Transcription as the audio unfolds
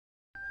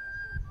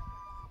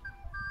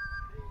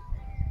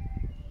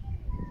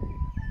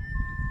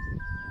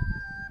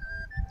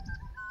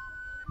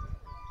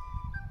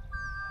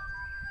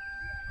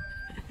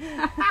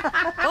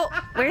Oh,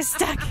 we're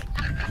stuck.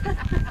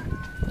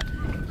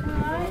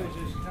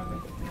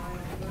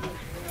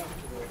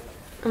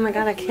 Oh my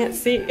god, I can't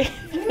see.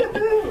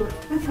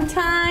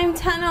 Time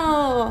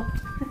tunnel.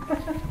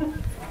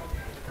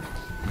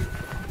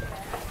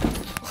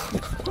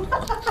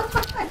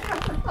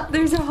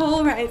 There's a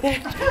hole right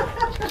there.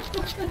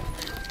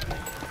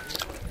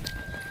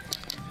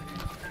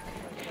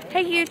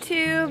 Hey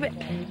YouTube,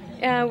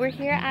 we're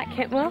here at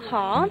Kentwell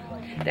Hall.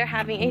 They're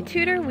having a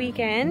Tudor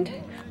weekend,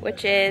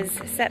 which is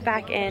set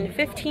back in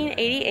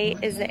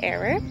 1588 is the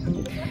era.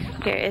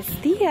 Here is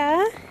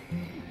Thea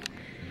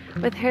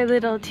with her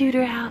little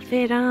Tudor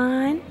outfit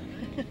on.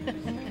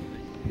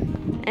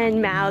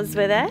 And Mal's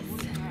with us.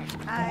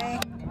 Hi.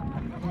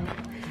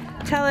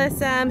 Tell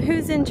us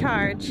who's in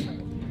charge.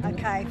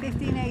 Okay,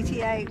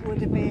 1588 would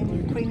have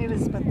been Queen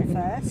Elizabeth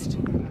I.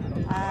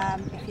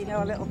 If you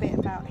know a little bit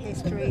about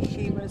history,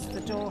 she was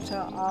the daughter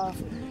of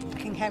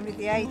King Henry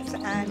VIII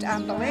and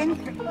Anne Boleyn.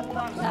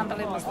 Anne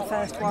Boleyn was the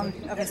first one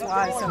of his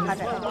wives that had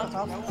her head cut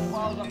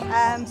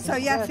off. So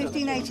yeah,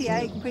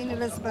 1588, Queen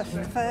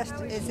Elizabeth I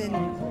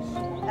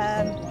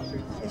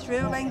is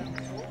ruling.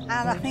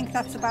 And I think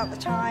that's about the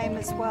time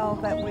as well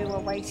that we were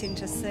waiting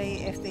to see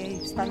if the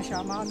Spanish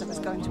Armada was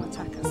going to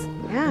attack us.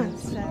 Yeah.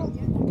 So,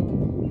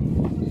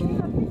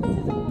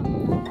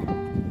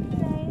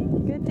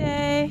 good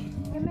day.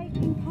 we're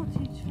making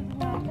pottage for the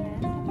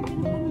workers. Have you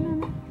been to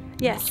them?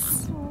 Yes.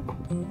 So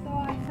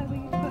we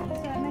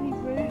put many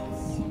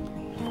roots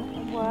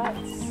and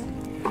worts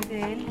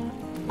within.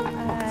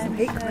 And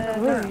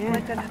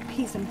we're going to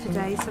peas them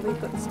today, so we've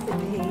got the split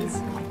peas.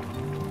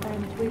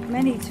 And we've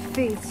many to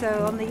feed,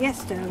 so on the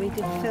yesterday we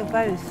did fill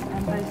both,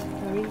 and both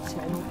were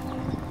eaten.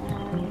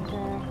 And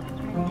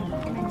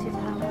commented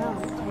how well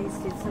it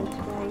tasted, so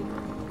today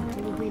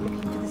we will be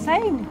looking for the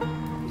same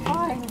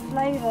fine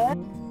flavour.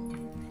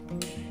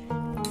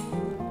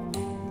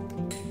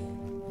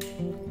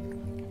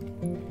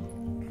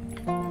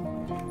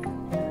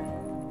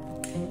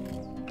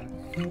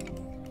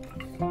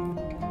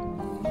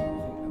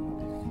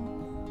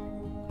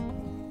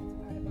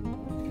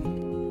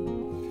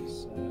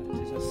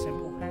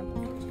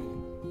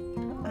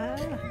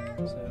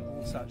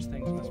 Such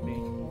things must be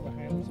all the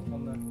handles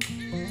upon the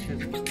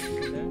chisel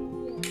there.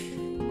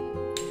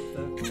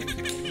 The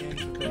things on the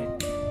ends of the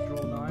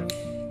draw knives.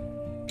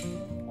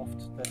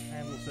 Oft the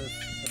handles of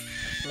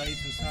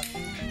blades and such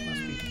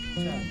must be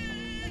turned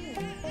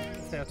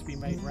if they are to be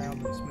made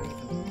round and smooth.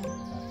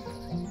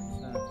 And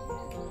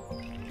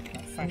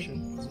that fashion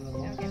is in the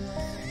watch.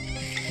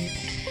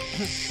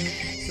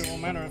 So all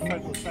manner of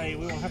folk will say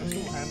we will have a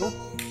tool handle.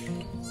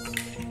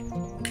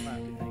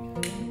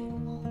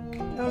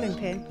 Rolling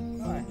pin.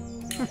 Right.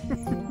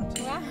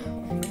 Wow.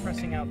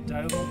 Pressing out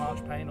dough or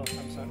marchpane or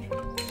some such.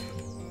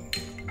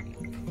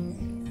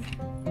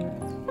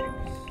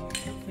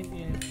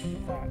 Thinking of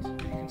that, you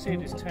can see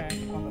it is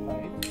turned on the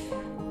lathe.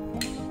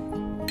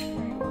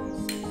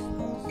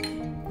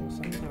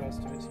 Some clue as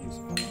to its use.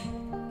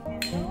 I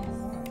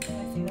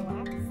see the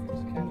wax.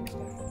 It's a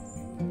candlestick.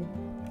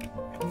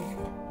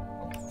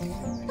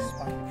 A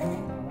spike on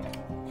it.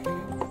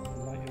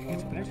 Light your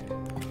weight a bit.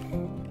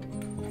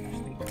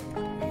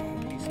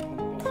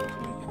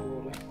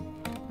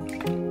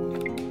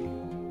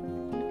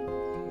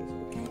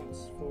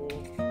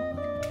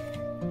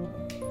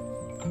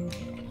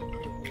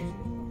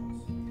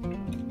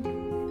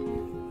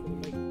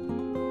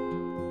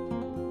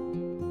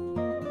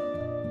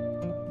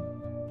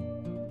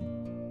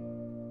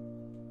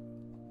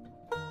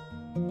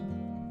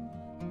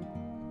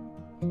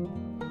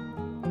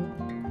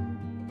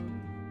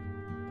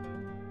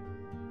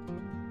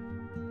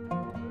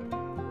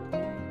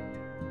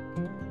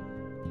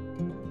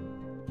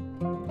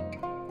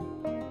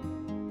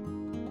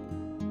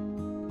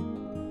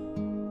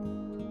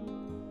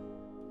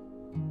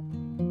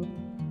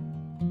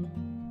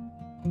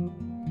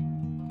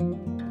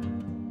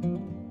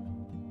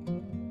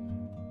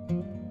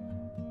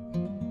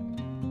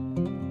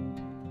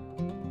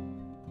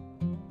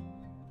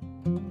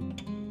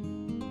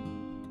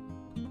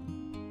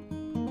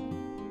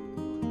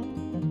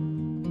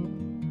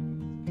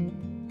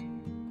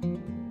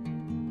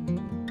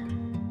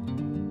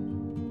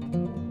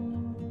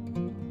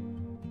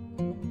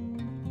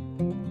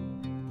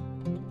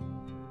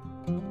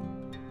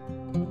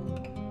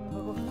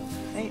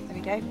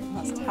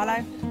 That's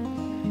tallow.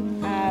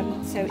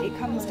 So it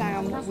comes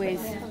down with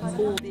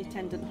all the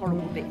attendant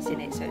horrible bits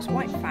in it. So it's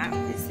white fat.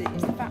 It's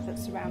the fat that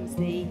surrounds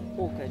the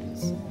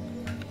organs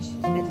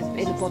in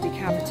the body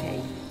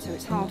cavity. So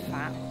it's hard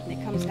fat, and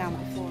it comes down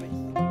before it.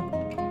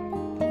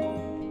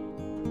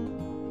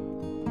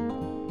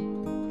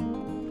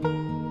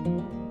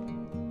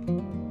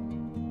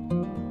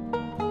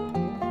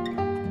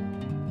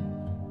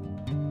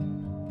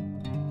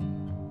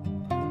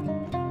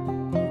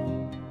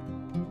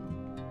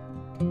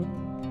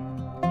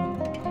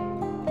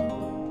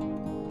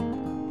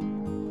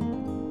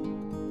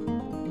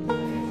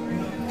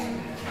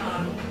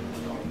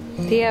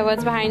 Thea,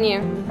 what's behind you?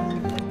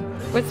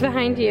 What's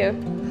behind you?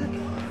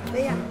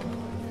 Thea.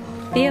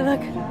 Thea,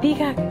 look,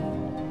 peacock.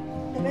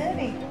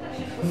 birdie.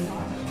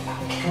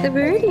 The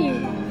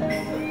birdie.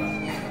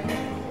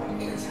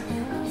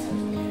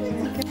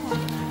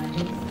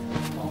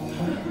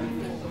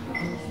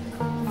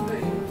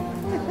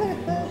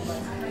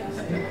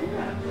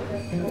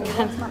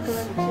 That's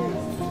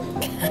macaroni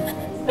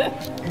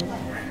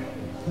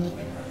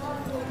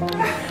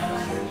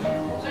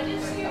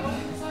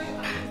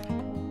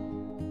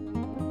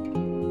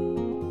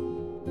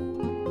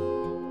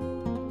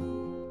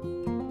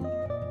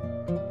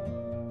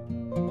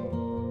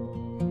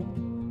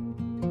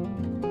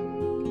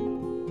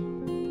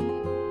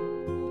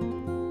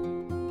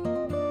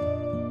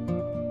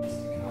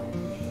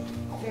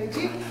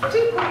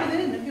Do come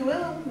in if you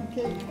will.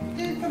 Okay.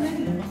 Do come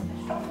in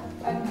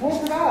and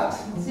walk about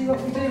and see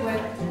what we do. We're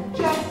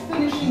just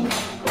finishing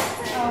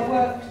our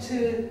work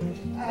to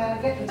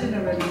get the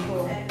dinner ready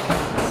for.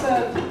 So,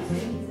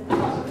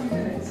 about a few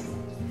minutes.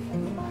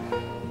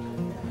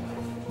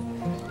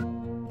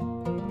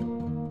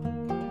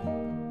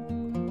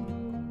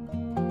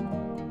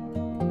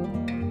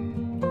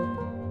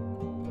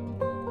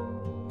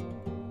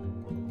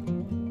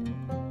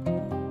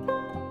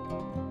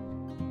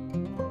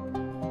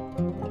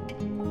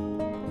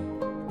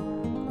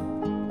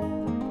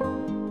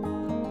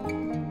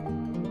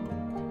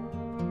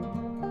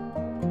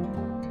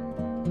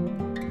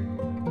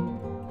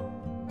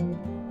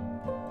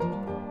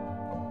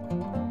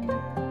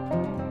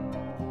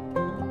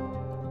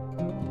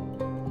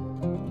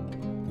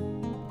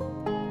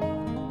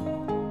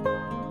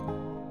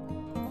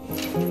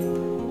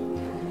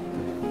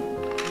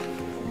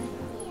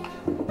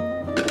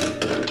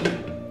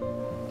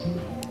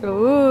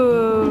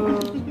 Ooh.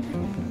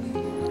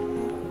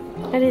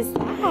 What is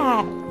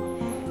that?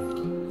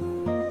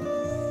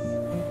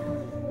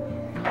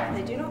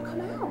 They do not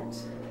come out.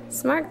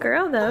 Smart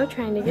girl though,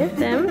 trying to get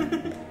them.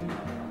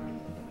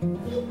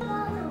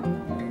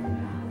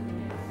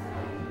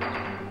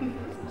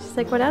 She's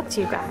like, what else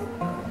you got?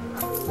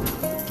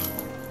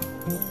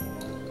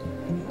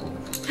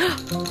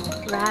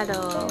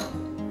 Rattle.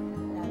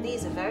 Now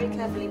these are very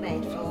cleverly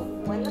made for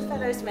when the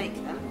fellows make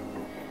them.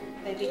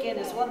 They begin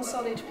as one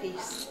solid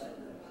piece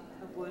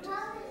of wood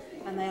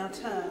and they are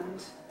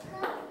turned,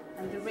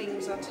 and the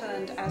rings are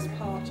turned as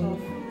part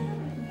of.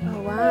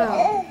 Oh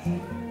wow.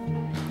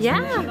 Yeah.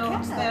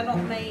 They are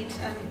not made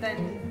and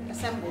then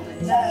assembled in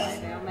some way.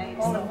 They are made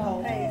all in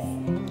one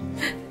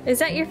piece. Is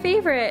that your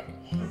favorite?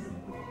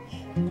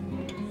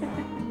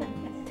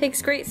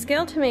 Takes great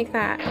skill to make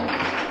that.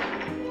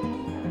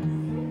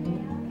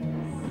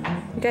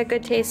 You got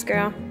good taste,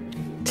 girl.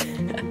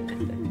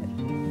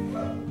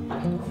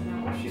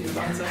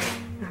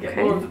 Get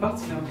more of the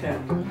buttermilk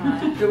out.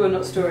 Sugar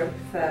nut story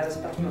prefers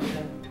buttermilk.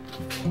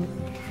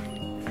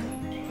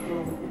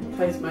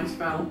 Plays most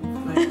well,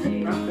 most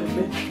rapidly. I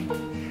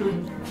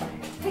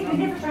think we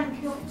never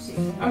drank your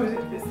soup. Oh, is it?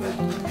 It's there.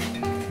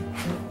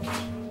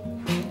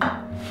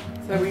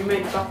 So we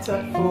make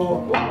butter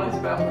for always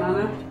about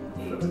banana.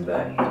 With the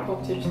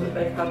cottage that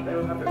they've had, they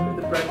will have it with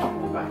the bread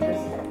from the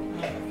backers.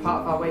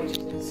 Part of our wages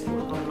in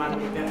school on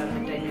Monday we get a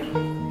day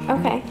meal.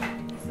 Okay.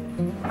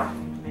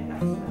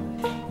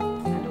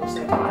 and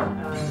also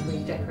we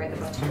decorate the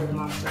butter with the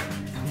master.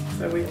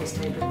 So we will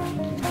stay with them.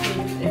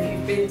 If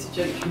you've been to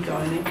gentry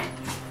dining,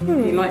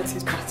 he likes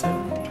his butter.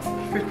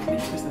 Pretty,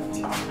 isn't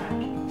it?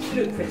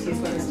 They look pretty as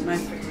well as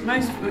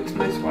Looks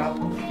most well.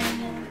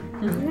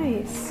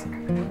 Nice.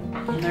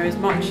 And there is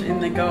much in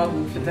the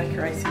garden for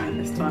decorating at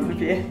this time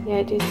of year. Yeah,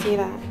 I do see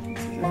that.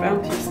 This is a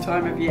bounteous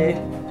time of year.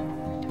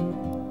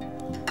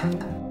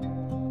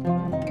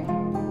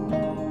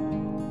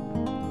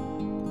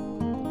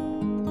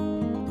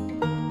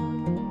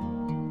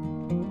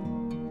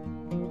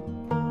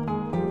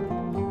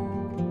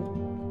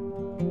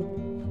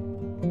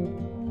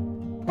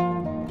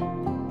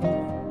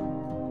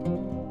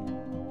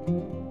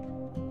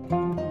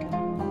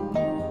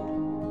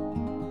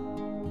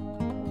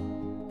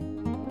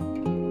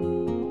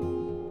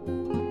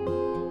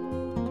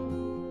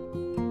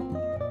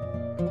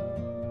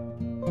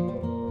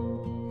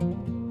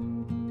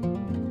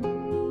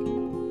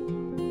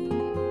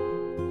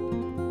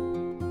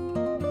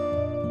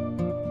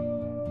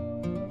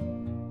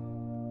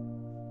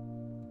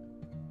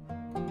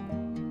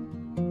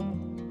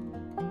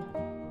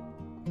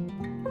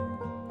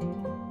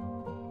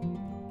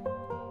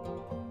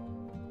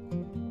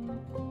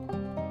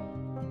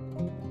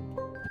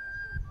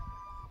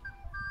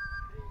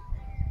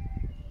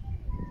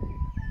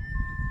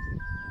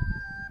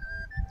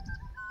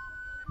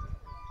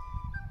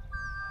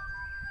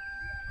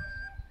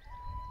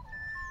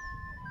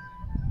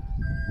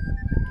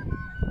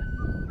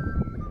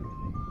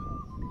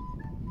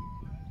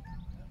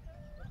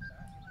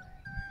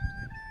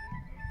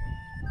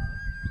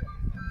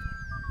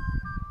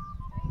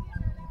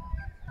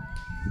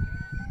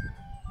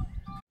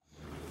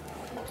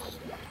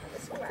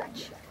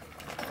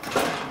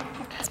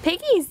 It's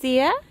Piggy, you see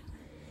ya?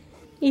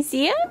 You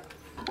see ya?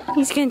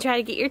 He's gonna try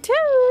to get your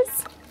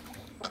toes.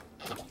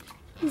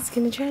 He's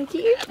gonna try to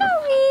get your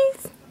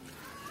toes.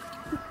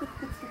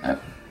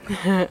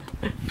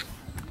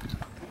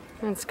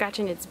 And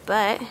scratching its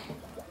butt.